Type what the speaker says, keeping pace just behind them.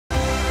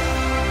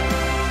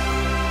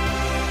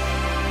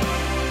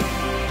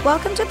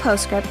Welcome to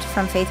Postscript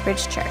from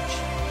Faithbridge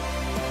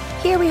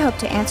Church. Here we hope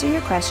to answer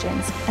your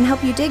questions and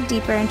help you dig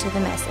deeper into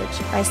the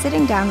message by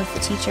sitting down with the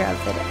teacher of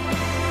the day.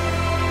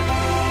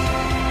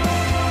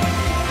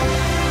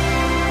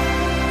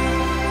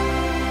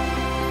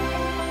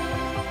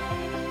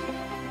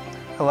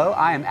 Hello,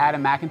 I am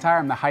Adam McIntire.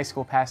 I'm the high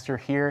school pastor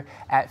here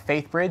at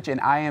Faithbridge, and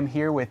I am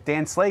here with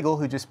Dan Slagle,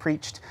 who just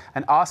preached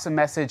an awesome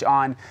message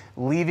on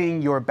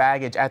leaving your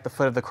baggage at the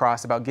foot of the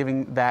cross, about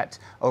giving that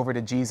over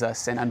to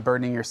Jesus and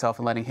unburdening yourself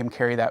and letting Him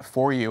carry that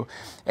for you.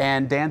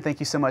 And Dan, thank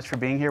you so much for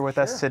being here with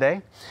us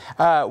today.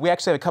 We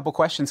actually have a couple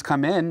questions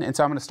come in, and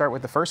so I'm going to start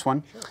with the first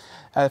one.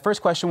 The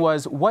first question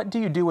was, what do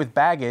you do with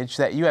baggage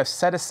that you have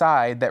set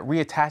aside that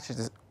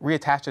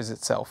reattaches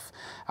itself?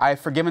 I have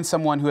forgiven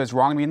someone who has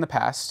wronged me in the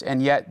past,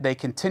 and yet they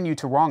continue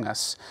to wrong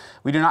us.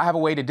 We do not have a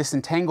way to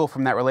disentangle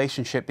from that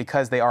relationship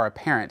because they are a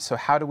parent. So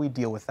how do we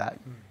deal with that?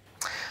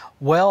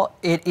 Well,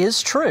 it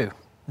is true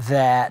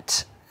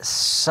that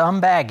some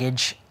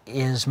baggage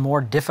is more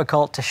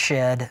difficult to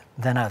shed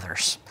than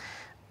others.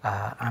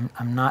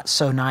 I'm not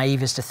so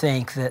naive as to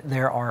think that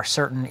there are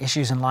certain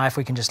issues in life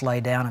we can just lay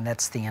down and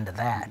that's the end of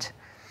that.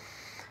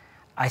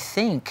 I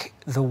think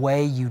the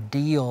way you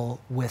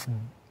deal with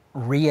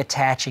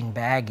reattaching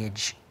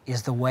baggage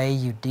is the way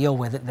you deal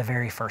with it the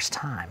very first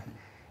time.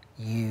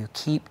 You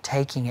keep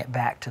taking it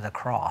back to the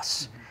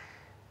cross.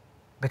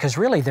 Because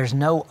really there's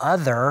no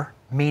other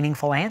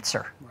meaningful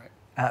answer.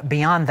 Right.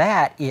 Beyond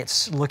that,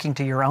 it's looking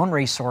to your own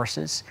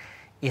resources,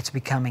 it's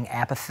becoming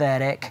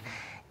apathetic,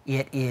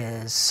 it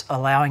is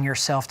allowing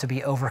yourself to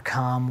be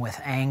overcome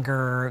with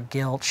anger,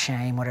 guilt,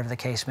 shame, whatever the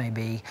case may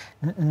be.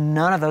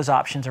 None of those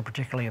options are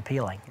particularly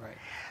appealing. Right.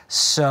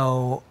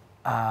 So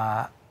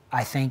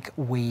I think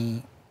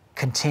we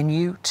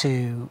continue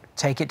to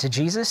take it to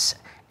Jesus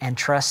and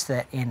trust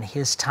that in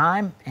His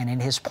time and in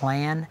His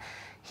plan,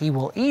 He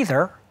will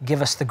either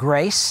give us the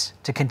grace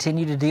to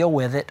continue to deal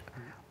with it,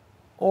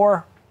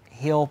 or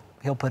He'll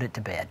put it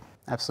to bed.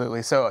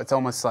 Absolutely. So it's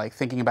almost like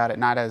thinking about it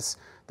not as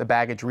the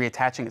baggage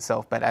reattaching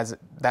itself, but as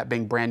that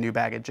being brand new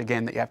baggage,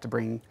 again, that you have to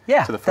bring to the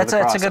foot of the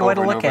cross. That's a good way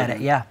to look at it,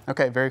 yeah.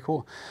 Okay, very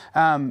cool.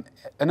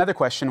 Another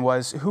question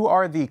was, who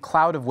are the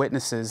cloud of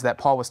witnesses that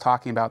Paul was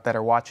talking about that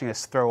are watching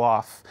us throw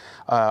off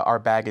our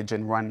baggage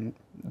and run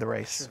the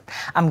race? Sure.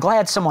 I'm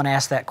glad someone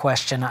asked that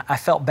question. I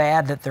felt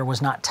bad that there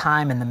was not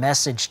time in the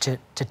message to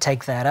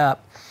take that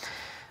up.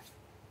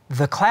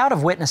 The cloud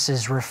of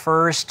witnesses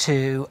refers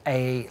to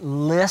a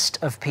list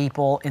of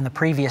people in the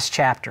previous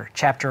chapter,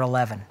 chapter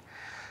 11,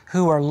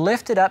 who are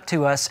lifted up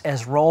to us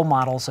as role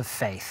models of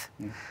faith,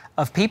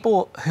 of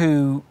people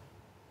who,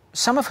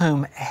 some of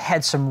whom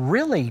had some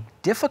really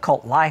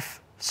difficult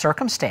life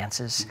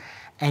circumstances,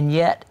 and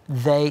yet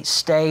they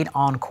stayed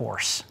on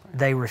course.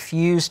 They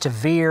refused to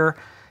veer,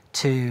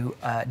 to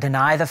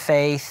deny the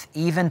faith,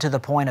 even to the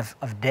point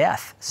of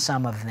death,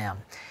 some of them.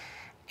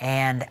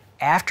 And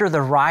after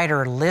the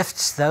writer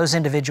lifts those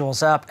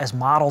individuals up as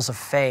models of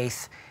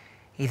faith,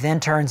 he then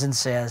turns and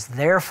says,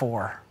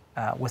 therefore,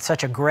 with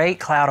such a great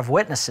cloud of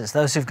witnesses,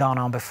 those who've gone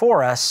on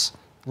before us,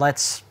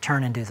 let's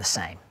turn and do the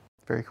same.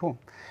 Very cool.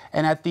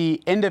 And at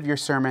the end of your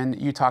sermon,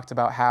 you talked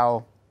about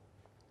how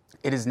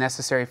it is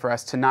necessary for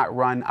us to not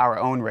run our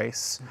own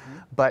race,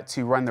 but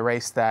to run the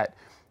race that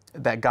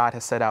God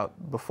has set out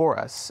before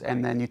us.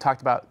 And then you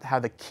talked about how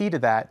the key to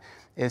that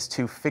is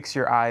to fix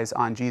your eyes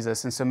on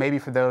Jesus. And so maybe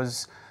for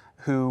those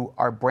who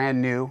are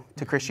brand new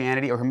to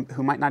Christianity, or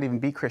who might not even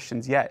be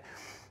Christians yet,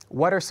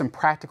 what are some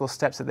practical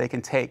steps that they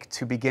can take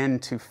to begin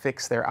to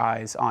fix their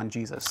eyes on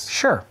Jesus?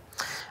 Sure.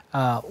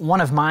 One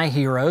of my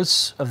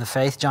heroes of the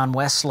faith, John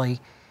Wesley,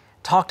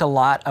 talked a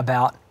lot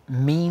about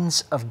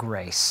means of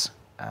grace.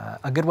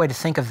 A good way to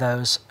think of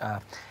those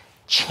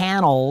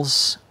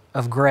channels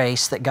of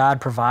grace that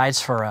God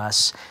provides for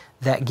us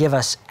that give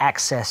us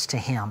access to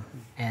Him,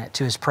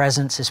 to His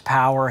presence, His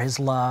power, His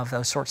love,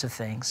 those sorts of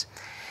things.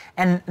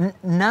 And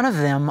none of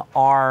them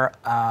are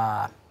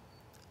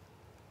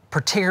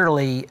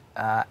particularly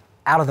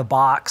out of the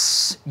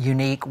box,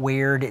 unique,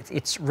 weird.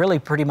 It's really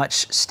pretty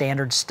much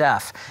standard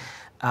stuff.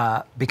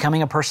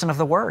 Becoming a person of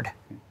the Word.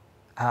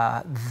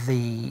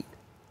 The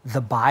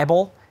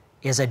Bible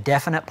is a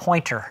definite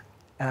pointer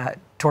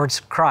towards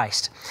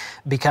Christ.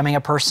 Becoming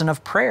a person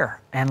of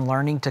prayer and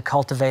learning to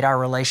cultivate our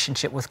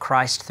relationship with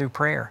Christ through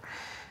prayer.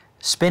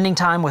 Spending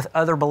time with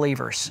other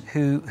believers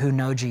who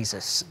know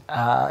Jesus,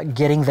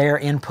 getting their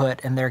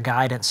input and their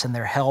guidance and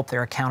their help,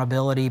 their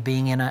accountability,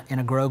 being in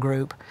a grow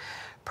group,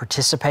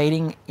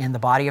 participating in the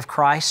body of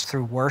Christ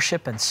through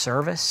worship and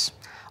service.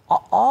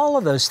 All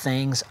of those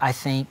things, I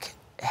think,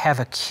 have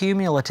a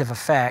cumulative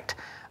effect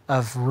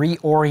of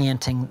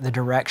reorienting the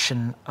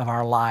direction of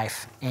our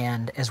life.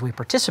 And as we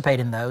participate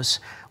in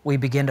those, we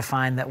begin to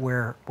find that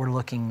we're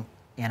looking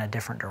in a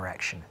different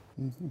direction.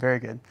 Very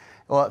good.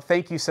 Well,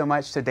 thank you so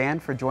much to Dan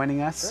for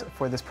joining us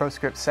for this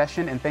Postscript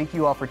session, and thank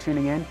you all for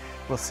tuning in.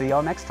 We'll see you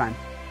all next time.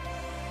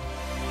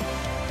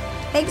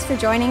 Thanks for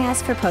joining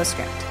us for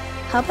Postscript.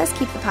 Help us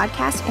keep the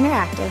podcast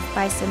interactive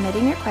by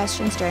submitting your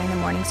questions during the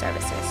morning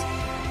services.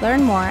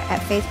 Learn more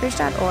at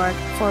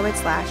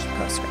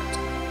faithbridge.org/postscript.